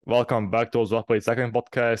Welcome back to What Played Second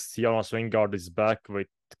podcast. Jonas Vingegaard is back with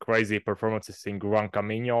crazy performances in Gran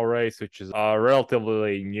Camiño race, which is a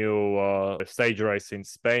relatively new stage race in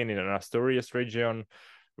Spain in an Asturias region,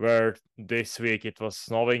 where this week it was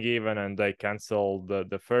snowing even and they canceled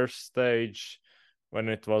the first stage when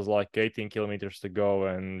it was like 18 kilometers to go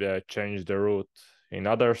and changed the route in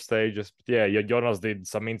other stages. But yeah, Jonas did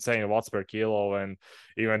some insane watts per kilo and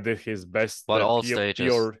even did his best But all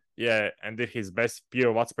stages. and did his best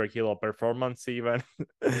pure watts per kilo performance even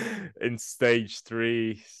in stage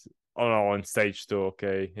 3. Oh no, in stage 2.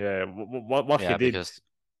 Okay, yeah. What he Yeah, did because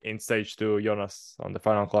in stage 2, Jonas, on the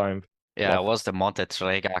final climb? it was the Monte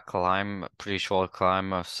Trega climb, pretty short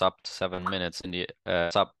climb of sub 7 minutes in the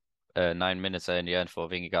sub 9 minutes in the end for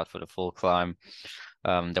Vingegaard for the full climb.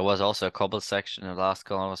 There was also a cobble section in the last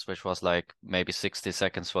kilometers, which was like maybe 60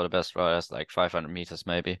 seconds for the best riders, like 500 meters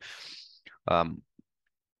maybe.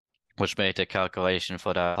 Which made the calculation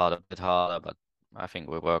for that part a bit harder, but I think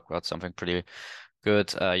we worked out something pretty good.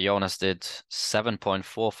 Jonas did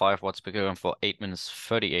 7.45 watts per kilogram for 8 minutes,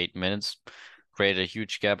 38 minutes. Created a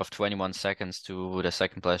huge gap of 21 seconds to the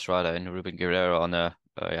second place rider in Ruben Guerrero on a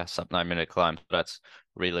sub 9 minute climb. So that's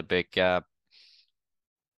really big gap.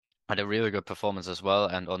 Had a really good performance as well.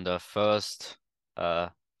 And on the first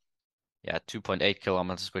 2.8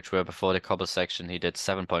 kilometers, which were before the cobble section, he did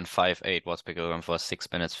 7.58 watts per kilogram for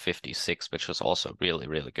 6 minutes 56, which was also really,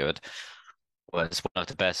 really good. Well, it's one of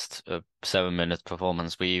the best 7 minute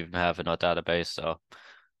performance we even have in our database. So,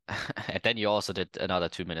 and then you also did another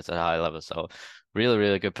 2 minutes at a high level. So, really,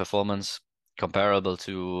 really good performance, comparable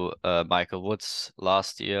to Michael Woods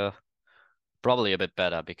last year. Probably a bit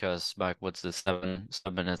better because Mike Woods did 7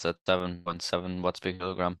 minutes at 7.7 watts per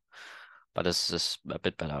kilogram, but this is a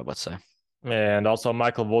bit better, I would say. And also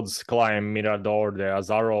Michael Woods climb Mirador, the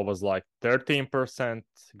Azaro was like 13%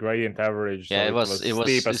 gradient average, Yeah, so it it was was it steep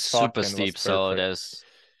was as it's fuck super and was steep. So perfect.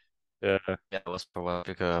 there's Yeah, it was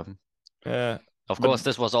probably yeah. of But course,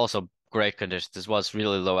 this was also great conditions. This was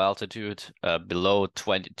really low altitude, below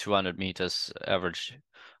 200 meters average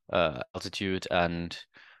altitude, and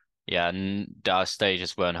yeah, the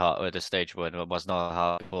stages weren't hard. The stage was not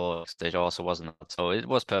hard. The stage also wasn't hard, so it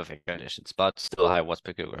was perfect conditions, but still high watts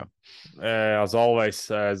per kilogram. as always,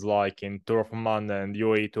 as like in Tour of Man and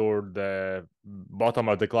UE Tour, the bottom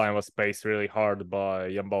of the climb was paced really hard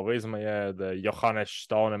by Jumbo Visma. Yeah, the Johannes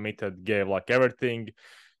Stone emitted gave like everything.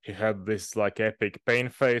 He had this like epic pain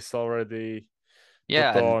face already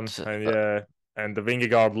Yeah, put and on, and yeah, and the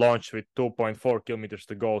Vingegaard launched with 2.4 kilometers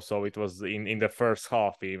to go, so it was in the first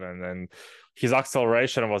half even, and his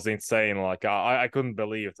acceleration was insane. Like I couldn't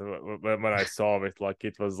believe it when I saw it. Like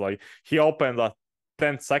it was like he opened a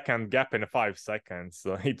 10-second gap in 5 seconds.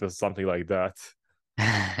 So it was something like that.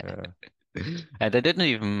 Yeah. and they didn't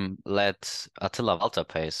even let Attila Valter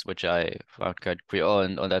pace, which I found quite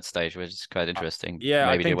on that stage, which is quite interesting. Yeah,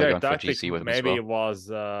 I Maybe they think were their going for tactic GC with him as maybe well. was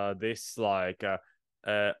this like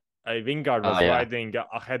Wingard Oh was yeah, riding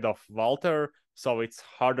ahead of Walter, so it's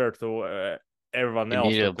harder to everyone else to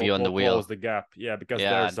immediately be on the close wheel. the gap. Yeah, because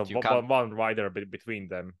Yeah, there's and a you can't. one rider between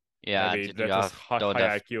them. Yeah, Maybe and you that was don't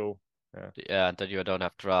high have. IQ. Yeah. Yeah, that you don't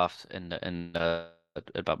have draft at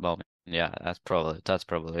that moment. Yeah, that's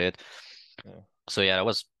probably it. Yeah. So yeah, that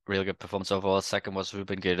was really good performance overall. Second was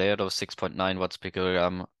Ruben Guerrero, 6.9 watts per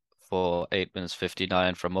kilogram for 8 minutes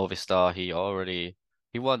 59 from Movistar. He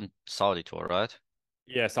won Saudi Tour, right?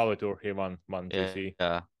 Yeah, Solitaire he won Yeah, GC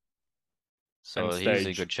yeah. and So he's in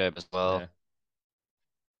stage. good shape as well.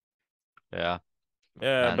 Yeah. Yeah,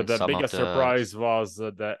 Yeah, but and the some of biggest the surprise was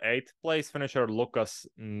the eighth place finisher, Lucas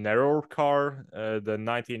Nerurkar, the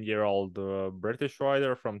 19-year-old British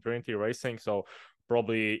rider from Trinity Racing. So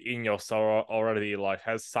probably Ineos already like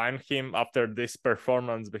has signed him after this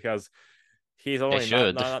performance because he's they only not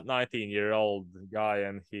should. not 19-year-old guy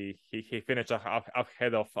and he finished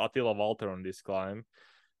ahead of Attila Walter on this climb.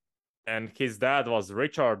 And his dad was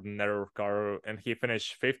Richard Nerurkar, and he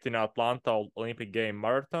finished fifth in Atlanta Olympic Game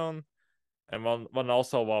Marathon and one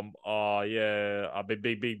also a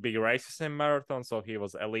big races in marathon, so he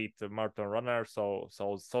was elite marathon runner, so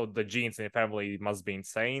the genes in the family must be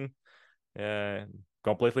insane. Yeah,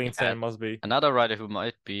 completely Yeah, insane must be. another rider who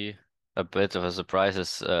might be a bit of a surprise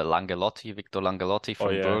is Victor Langelotti Oh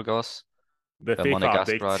from yeah, Burgos, the the FIFA Monegasque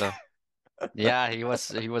addict. rider. Yeah, he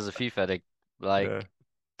was a FIFA addict Yeah. like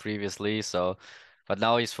previously, so but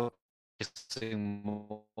now he's focusing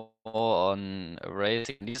more on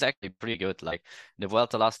racing. He's actually pretty good. Like in the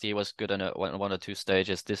Vuelta last year, he was good on one or two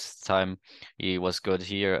stages. This time he was good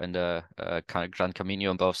here in the kind of Gran Camino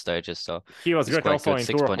on both stages. So He was he's great quite also good.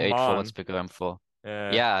 in Tour of 6.84 watts Oman. per gram for.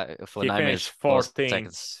 Yeah, for He 9 finished minutes 4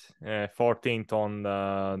 seconds. 14th on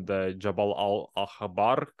the Jabal Al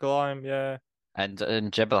Ahbar climb. Yeah, And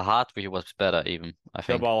in Jebel Hatwi he was better even, I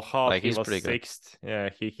think. Jabal Hat Like he he's was pretty good. sixth. Yeah,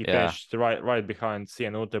 he Yeah. finished right behind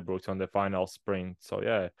Cian Utebrooks on the final sprint. So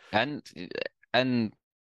yeah, And and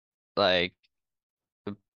like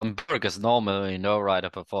Hamburg is normally no rider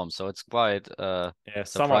performs, so it's quite yeah,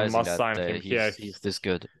 someone surprising must that sign him here. he's this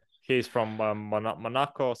good. He's from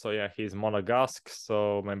Monaco, so yeah, he's Monegasque,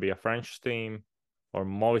 so maybe a French team or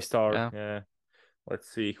Movistar. Yeah. Yeah, let's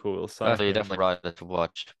see who will sign him. Definitely rider to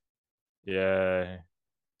watch. Yeah,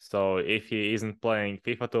 so if he isn't playing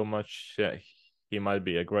FIFA too much, yeah, he might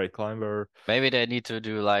be a great climber. Maybe they need to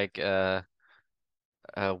do like a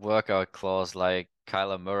workout clause like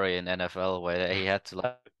Kyler Murray in NFL where he had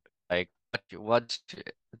to like watch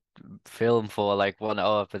film for like 1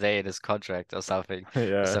 hour per day in his contract or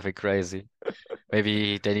Yeah. something crazy.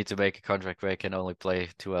 Maybe they need to make a contract where he can only play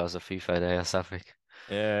 2 hours of FIFA a day or something.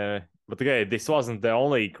 Yeah, but okay, this wasn't the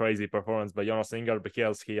only crazy performance by Jonas Vingegaard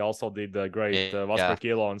because he also did a great watts per Yeah,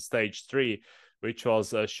 kilo on stage three, which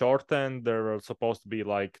was shortened. There were supposed to be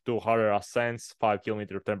like 200 ascents, 5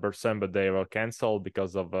 kilometer, 10%, but they were cancelled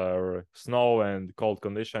because of snow and cold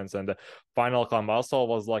conditions. And the final climb also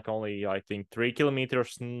was like only, I think, 3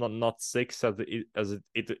 kilometers, not six as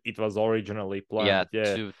it was originally planned. yeah, But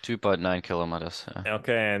yeah, 2.9 kilometers.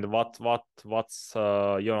 okay, and what's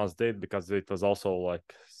Jonas did because it was also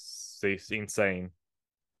like insane.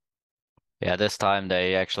 Yeah, this time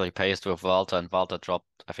they actually paced with Walter, and Walter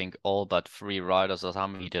dropped, I think, all but 3 riders or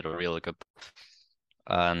something. He did a really good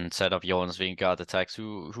and set up Jonas Vingegaard attacks,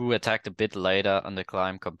 who attacked a bit later on the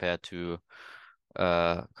climb compared to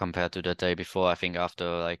the day before. I think after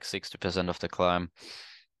like 60% of the climb,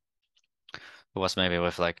 it was maybe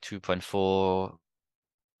with like 2.4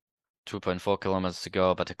 kilometers to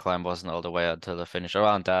go, but the climb wasn't all the way until the finish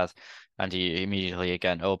around that. And he immediately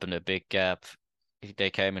again opened a big gap.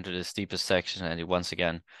 They came into the steepest section and he once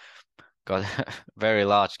again got a very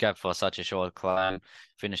large gap for such a short climb.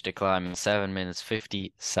 Finished the climb in 7 minutes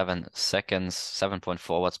 57 seconds,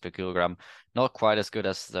 7.4 watts per kilogram. Not quite as good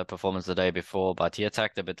as the performance the day before, but he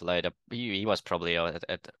attacked a bit later. He was probably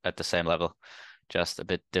at the same level, just a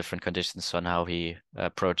bit different conditions on how he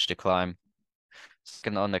approached the climb.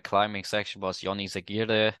 Second on the climbing section was Jonas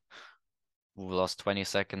Vingegaard, who lost 20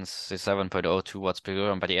 seconds, 7.02 watts per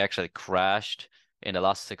kilogram, but he actually crashed in the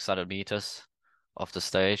last 600 meters of the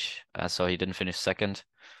stage, so he didn't finish second.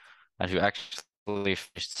 And who actually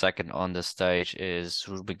finished second on the stage is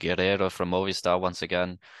Ruben Guerrero from Movistar once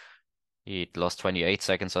again. He lost 28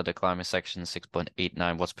 seconds on the climbing section,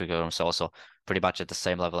 6.89 watts per kilogram, so also pretty much at the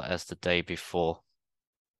same level as the day before.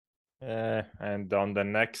 And on the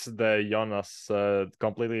next day, Jonas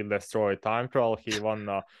completely destroyed time trial. He won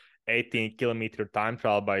 18-kilometer time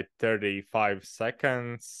trial by 35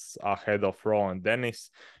 seconds ahead of Rowan Dennis.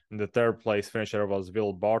 And the third place finisher was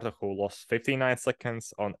Will Barta, who lost 59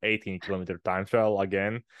 seconds on 18-kilometer time trial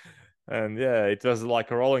again. And yeah, it was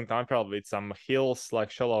like a rolling time trial with some hills, like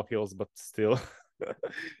shallow hills, but still,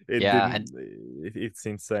 it Yeah, didn't. and It's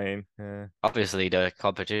insane. Yeah. obviously the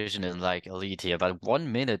competition is like elite here, but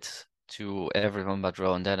 1 minute to everyone but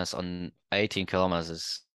Rowan Dennis on 18 kilometers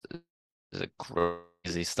is a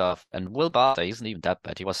crazy stuff. And Will Barta isn't even that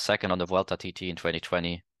bad. He was second on the Vuelta TT in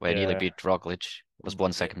 2020, where he nearly Yeah. beat Roglic. Was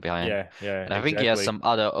 1 second behind. Yeah, And I think he has exactly. some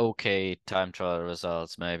other okay time trial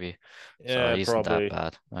results, maybe. So Yeah, he isn't that probably.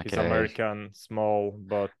 bad. He's Okay. American, small,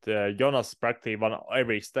 but Jonas practically won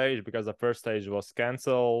every stage because the first stage was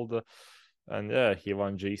cancelled. And yeah, he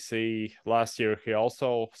won GC. Last year, he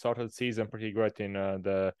also started season pretty great in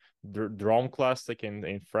the Drôme Classic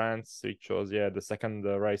in France, which was, yeah, the second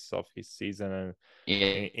race of his season. And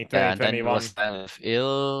Yeah, in and then he was 2021, kind of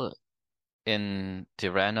ill in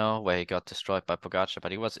Tirreno, where he got destroyed by Pogacar,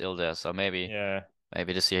 but he was ill there, so maybe yeah,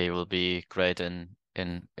 maybe this year he will be great in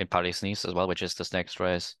Paris-Nice as well, which is this next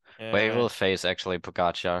race, where he yeah, will face actually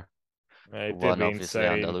Pogacar, who it will won be obviously insane,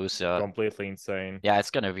 Andalusia. completely insane. Yeah,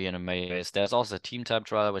 it's gonna be an amazing race. There's also a team time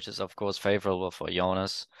trial, which is of course favorable for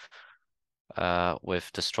Jonas.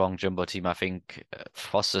 With the strong jumbo team, I think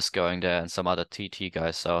Foss is going there and some other TT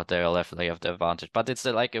guys, so they'll definitely have the advantage. But it's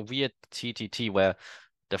like a weird TTT where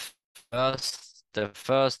the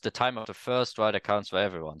the time of the first rider counts for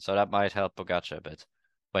everyone, so that might help Pogacar a bit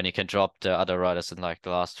when he can drop the other riders in like the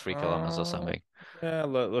last 3 kilometers or Uh, something. yeah,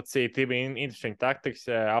 let's see. It will be interesting tactics.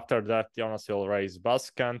 After that, Jonas will race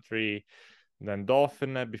Basque Country, then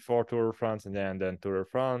Dauphiné before Tour de France, and then Tour de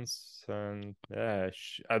France. And yeah,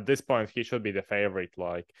 at this point, he should be the favorite.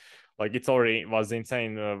 Like it's already was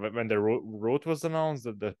insane when the route was announced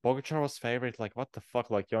that the Pogacar was favorite. Like what the fuck?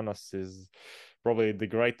 Like Jonas is probably the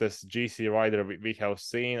greatest GC rider we have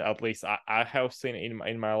seen. At least I have seen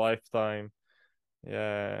in my lifetime.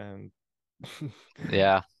 Yeah, and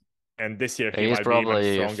Yeah. and this year he He's might be even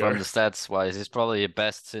probably, from stronger. the stats wise, he's probably the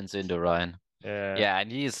best since Indurain. Yeah, Yeah,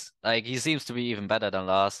 and he's like, he seems to be even better than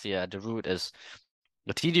last year.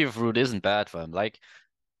 The TDF route isn't bad for him. Like,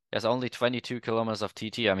 there's only 22 kilometers of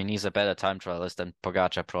TT. I mean, he's a better time trialist than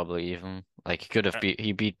Pogacar probably even. Like,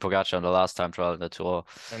 he beat Pogacar on the last time trial in the Tour.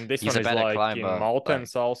 and this He's one a is better like in climber. Like,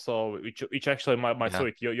 mountains also, which actually might yeah.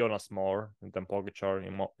 suit Jonas more than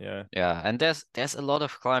Pogacar. Yeah. Yeah, and there's a lot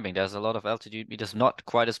of climbing. There's a lot of altitude meters, not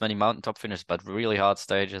quite as many mountaintop finishes, but really hard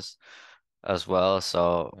stages as well.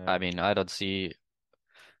 So I Yeah. mean, I don't see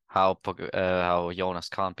how Jonas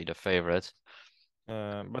can't be the favorite.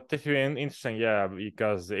 But if you're interesting, yeah,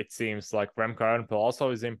 because it seems like Remco Evenepoel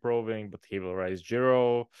also is improving, but he will race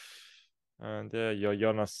Giro, and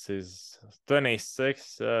Jonas is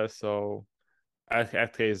 26, so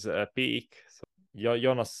at his peak. So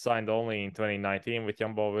Jonas signed only in 2019 with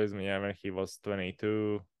Jumbo-Visma, yeah, when he was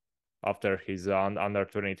 22, after his under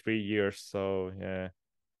 23 years. So yeah,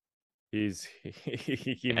 he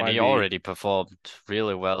And he might be. already performed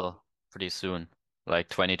really well pretty soon. Like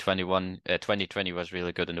 2020 was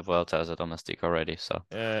really good in the Vuelta as a domestic already. So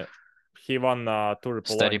Uh, he won Tour de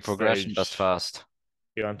steady Pologne progression, just stage. fast.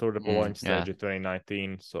 He won Tour de Pologne Yeah. stage in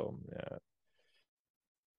 2019. So yeah.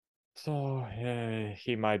 So yeah,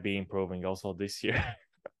 he might be improving also this year,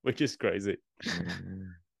 which is crazy.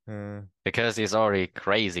 Because he's already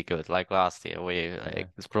crazy good. Like last year, Yeah.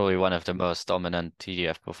 it's probably one of the most dominant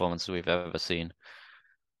TDF performances we've ever seen.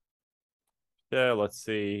 Yeah, let's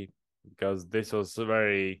see. Because this was a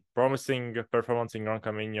very promising performance in Gran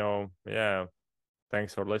Camino. Yeah.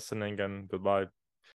 Thanks for listening and goodbye.